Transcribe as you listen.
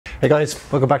Hey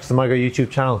guys, welcome back to the MyGrow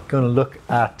YouTube channel. Going to look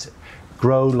at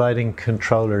grow lighting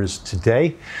controllers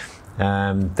today.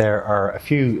 There are a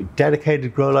few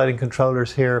dedicated grow lighting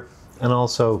controllers here and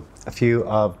also a few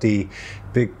of the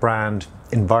big brand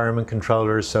environment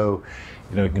controllers. So,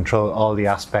 you control all the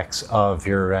aspects of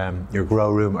your grow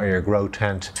room or your grow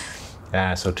tent.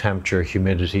 So temperature,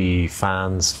 humidity,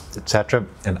 fans, etc.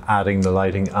 and adding the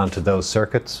lighting onto those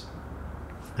circuits.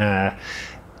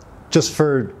 Just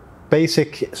for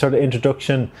basic sort of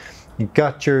introduction, you've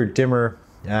got your dimmer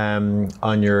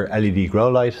on your LED grow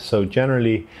light. So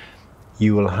generally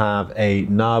you will have a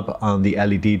knob on the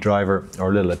LED driver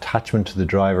or a little attachment to the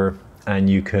driver, and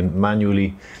you can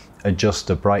manually adjust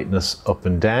the brightness up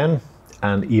and down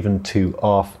and even to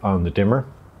off on the dimmer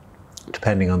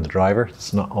depending on the driver.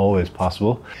 It's not always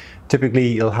possible. Typically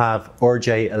you'll have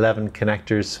RJ11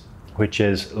 connectors, which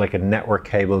is like a network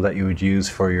cable that you would use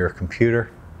for your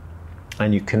computer,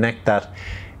 and you connect that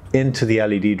into the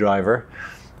LED driver,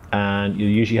 and you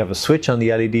usually have a switch on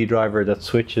the LED driver that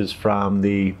switches from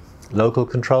the local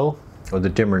control or the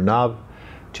dimmer knob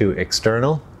to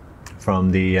external from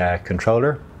the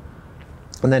controller.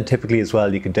 And then typically as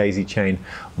well you can daisy chain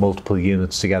multiple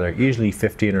units together, usually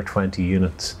 15 or 20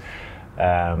 units.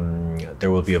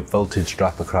 There will be a voltage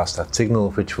drop across that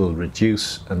signal which will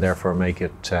reduce and therefore make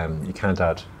it, you can't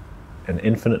add an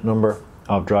infinite number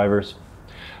of drivers,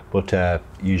 but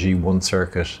usually one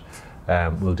circuit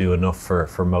will do enough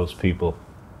for most people.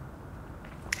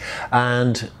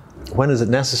 And when is it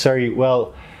necessary?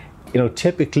 Well,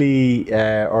 typically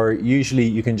or usually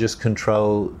you can just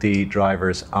control the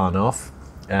drivers on off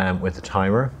with a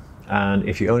timer, and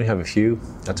if you only have a few,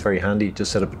 that's very handy.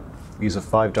 Just use a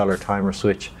 $5 timer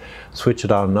switch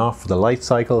it on and off for the light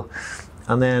cycle,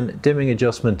 and then dimming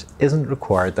adjustment isn't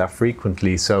required that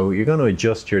frequently. So you're going to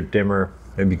adjust your dimmer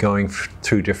maybe going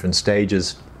through different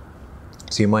stages.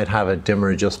 So you might have a dimmer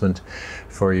adjustment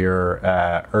for your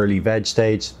early veg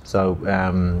stage, so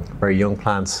very young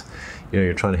plants,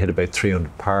 you're trying to hit about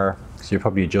 300 par, so you're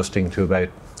probably adjusting to about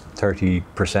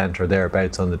 30% or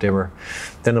thereabouts on the dimmer.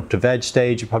 Then up to veg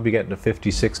stage, you're probably getting to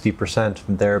 50-60%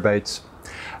 and thereabouts,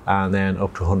 and then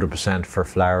up to 100% for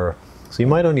flower. So you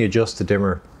might only adjust the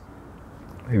dimmer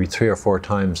maybe 3 or 4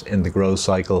 times in the grow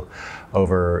cycle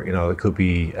over, it could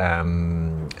be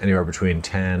anywhere between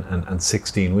 10 and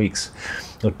 16 weeks.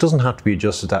 It doesn't have to be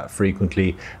adjusted that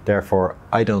frequently, therefore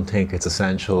I don't think it's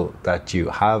essential that you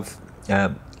have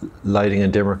lighting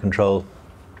and dimmer control.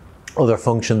 Other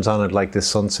functions on it like this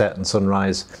sunset and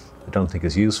sunrise, I don't think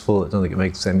is useful. I don't think it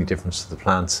makes any difference to the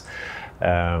plants.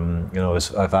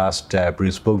 I've asked Dr.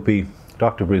 Bruce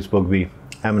Bugbee,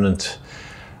 eminent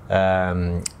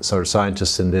sort of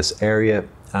scientist in this area,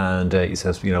 and he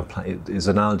says, his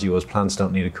analogy was plants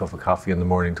don't need a cup of coffee in the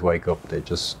morning to wake up. They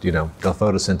just, they'll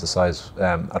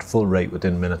photosynthesize at full rate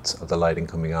within minutes of the lighting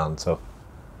coming on. So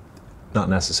not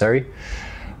necessary.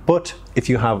 But if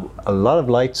you have a lot of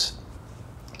lights,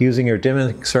 using your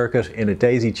dimming circuit in a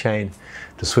daisy chain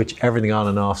to switch everything on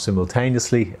and off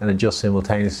simultaneously and adjust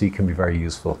simultaneously can be very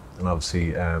useful. And obviously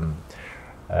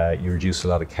you reduce a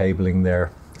lot of cabling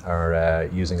there, or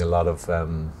using a lot of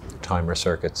timer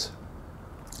circuits.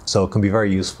 So it can be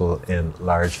very useful in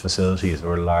large facilities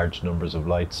or large numbers of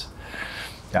lights.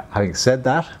 Yeah, having said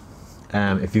that,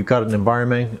 if you've got an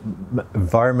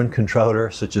environment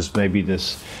controller, such as maybe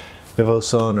this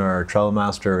Vivosun or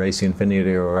Trolmaster or AC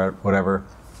Infinity or whatever,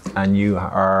 and you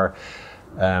are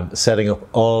setting up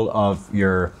all of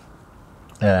your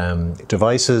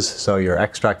devices, so your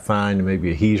extract fan, maybe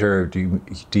a heater,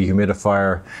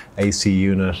 dehumidifier, AC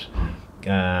unit,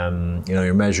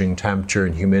 you're measuring temperature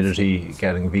and humidity,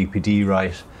 getting VPD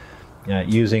right,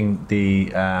 using the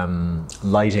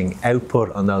lighting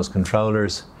output on those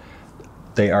controllers.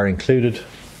 They are included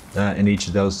in each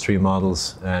of those 3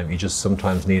 models. You just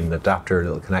sometimes need an adapter, a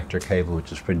little connector cable,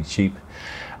 which is pretty cheap,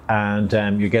 and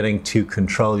you're getting to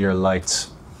control your lights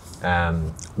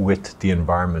with the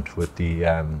environment, with the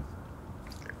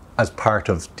as part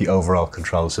of the overall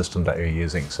control system that you're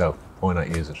using. So why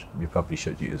not use it? You probably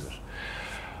should use it.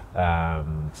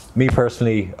 Me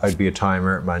personally, I'd be a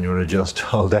timer, manual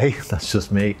adjust all day. That's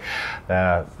just me.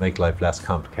 Make life less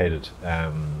complicated.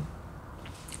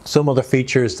 Some other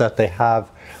features that they have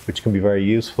which can be very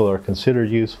useful or considered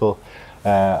useful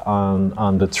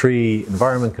on the 3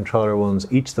 environment controller ones,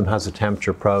 each of them has a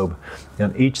temperature probe,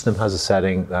 and each of them has a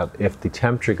setting that if the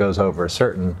temperature goes over a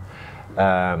certain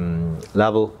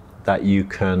level, that you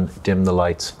can dim the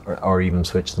lights or even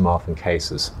switch them off in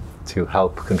cases to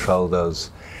help control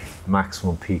those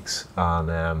maximum peaks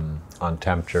on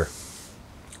temperature.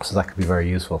 So that could be very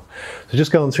useful. So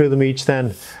just going through them each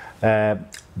then.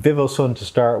 Vivosun to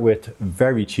start with,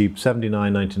 very cheap,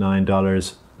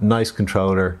 $79.99. Nice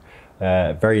controller,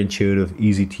 very intuitive,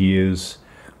 easy to use.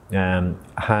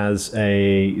 Has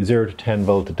a 0 to 10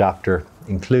 volt adapter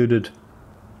included.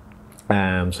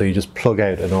 So you just plug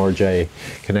out an RJ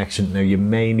connection. Now you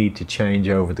may need to change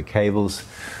over the cables,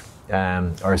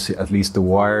 or at least the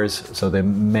wires, so they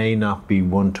may not be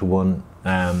one-to-one.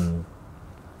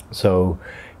 So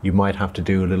you might have to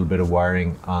do a little bit of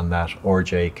wiring on that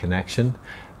RJ connection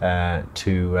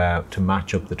to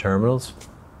match up the terminals.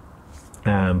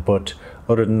 But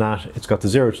other than that, it's got the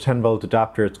 0 to 10 volt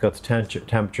adapter, it's got the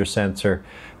temperature sensor,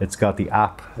 it's got the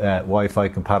app, Wi-Fi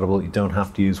compatible, you don't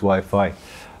have to use Wi-Fi.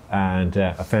 And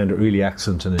I found it really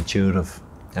excellent and intuitive,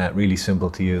 really simple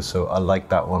to use, so I like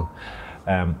that one.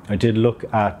 I did look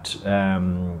at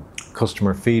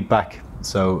customer feedback,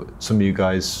 so some of you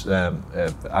guys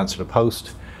answered a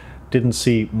post. Didn't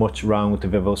see much wrong with the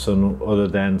Vivosun other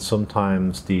than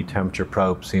sometimes the temperature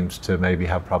probe seems to maybe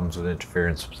have problems with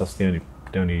interference. That's the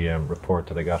only report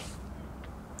that I got.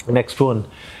 The next one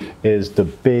is the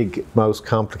big, most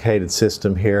complicated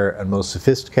system here and most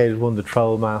sophisticated one, the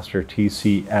Trolmaster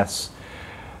TCS1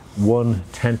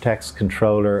 10x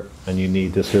controller, and you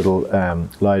need this little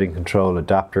lighting control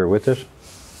adapter with it.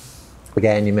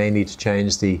 Again, you may need to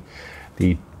change the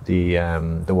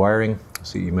wiring,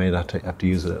 so you may have to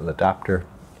use a little adapter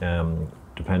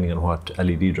depending on what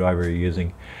LED driver you're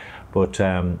using. But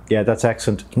yeah, that's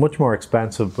excellent. It's much more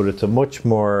expensive, but it's a much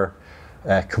more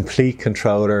complete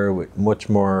controller with much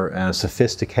more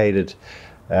sophisticated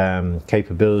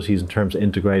capabilities in terms of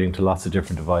integrating to lots of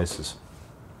different devices.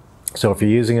 So if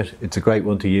you're using it, it's a great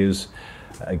one to use.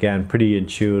 Again, pretty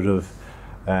intuitive.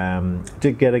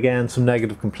 Did get again some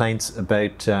negative complaints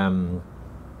about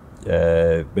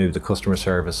maybe the customer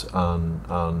service on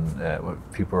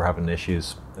people were having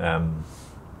issues.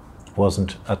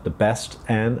 Wasn't at the best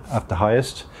and at the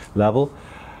highest level.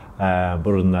 But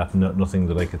other than that, nothing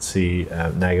that I could see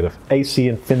negative. AC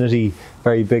Infinity,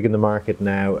 very big in the market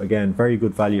now. Again, very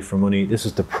good value for money. This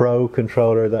is the Pro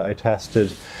controller that I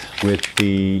tested with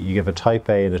you give a Type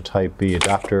A and a Type B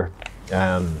adapter.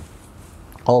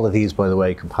 All of these, by the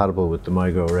way, compatible with the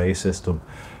MyGo Array system.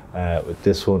 With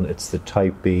this one, it's the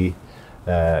Type B,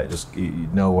 just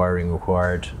no wiring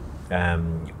required,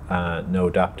 no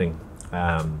adapting.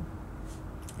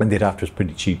 And the adapter is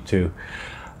pretty cheap too.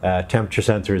 Temperature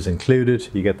sensor is included.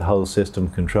 You get the whole system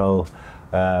control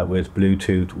with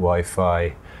Bluetooth,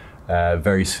 Wi-Fi,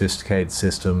 very sophisticated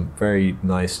system, very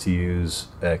nice to use,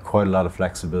 quite a lot of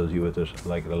flexibility with it. I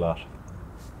like it a lot.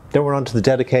 Then we're on to the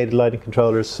dedicated lighting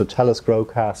controllers. So Telos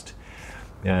Growcast,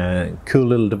 cool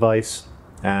little device.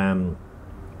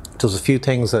 Does a few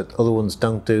things that other ones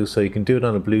don't do. So you can do it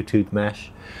on a Bluetooth mesh,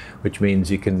 which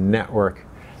means you can network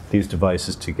these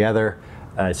devices together.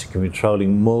 So you can be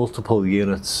controlling multiple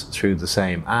units through the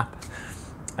same app.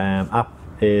 App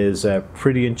is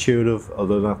pretty intuitive,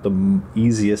 although not the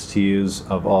easiest to use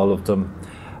of all of them.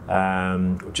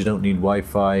 But you don't need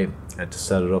Wi-Fi to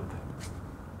set it up.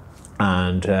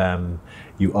 And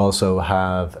you also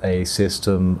have a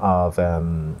system of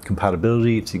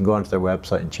compatibility, so you can go onto their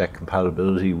website and check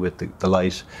compatibility with the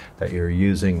light that you're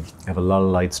using. I have a lot of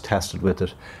lights tested with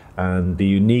it. And the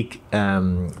unique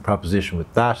proposition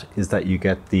with that is that you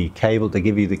get the cable, they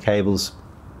give you the cables,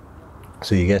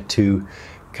 so you get two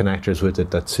connectors with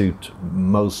it that suit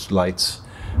most lights,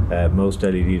 most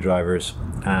LED drivers,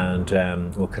 and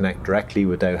will connect directly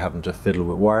without having to fiddle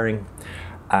with wiring.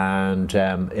 And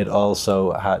it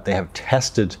also, they have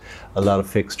tested a lot of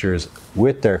fixtures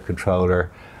with their controller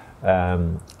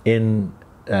in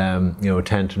a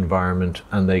tent environment,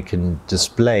 and they can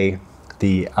display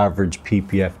the average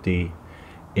PPFD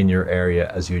in your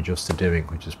area as you adjust the dimming,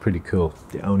 which is pretty cool.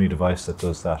 The only device that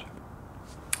does that.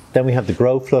 Then we have the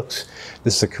Growflux.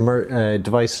 This is a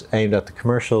device aimed at the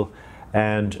commercial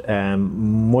and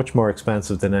much more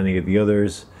expensive than any of the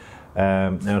others.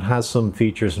 Now it has some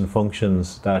features and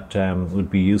functions that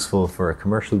would be useful for a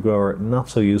commercial grower, not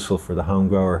so useful for the home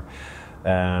grower.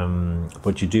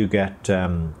 But you do get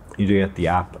the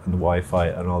app and the Wi-Fi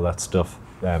and all that stuff.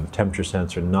 Temperature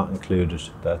sensor not included.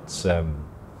 That's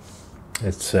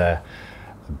it's a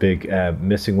big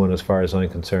missing one as far as I'm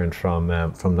concerned from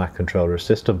that controller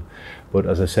system. But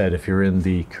as I said, if you're in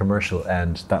the commercial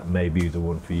end, that may be the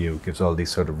one for you. It gives all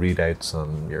these sort of readouts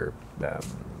on your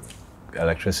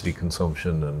electricity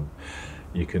consumption, and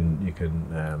you can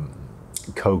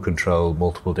co-control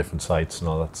multiple different sites and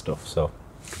all that stuff. So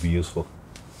it could be useful.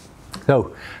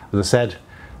 So as I said,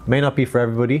 may not be for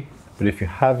everybody, but if you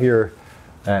have your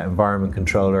environment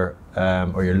controller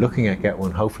or you're looking at get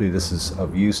one, hopefully this is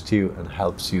of use to you and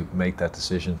helps you make that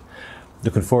decision.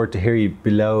 looking forward to hear you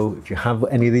below. If you have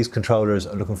any of these controllers,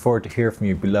 I'm looking forward to hear from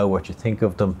you below what you think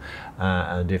of them,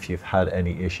 and if you've had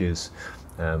any issues,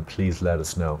 please let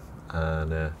us know,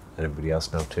 and everybody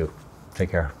else know too.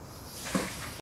 Take care.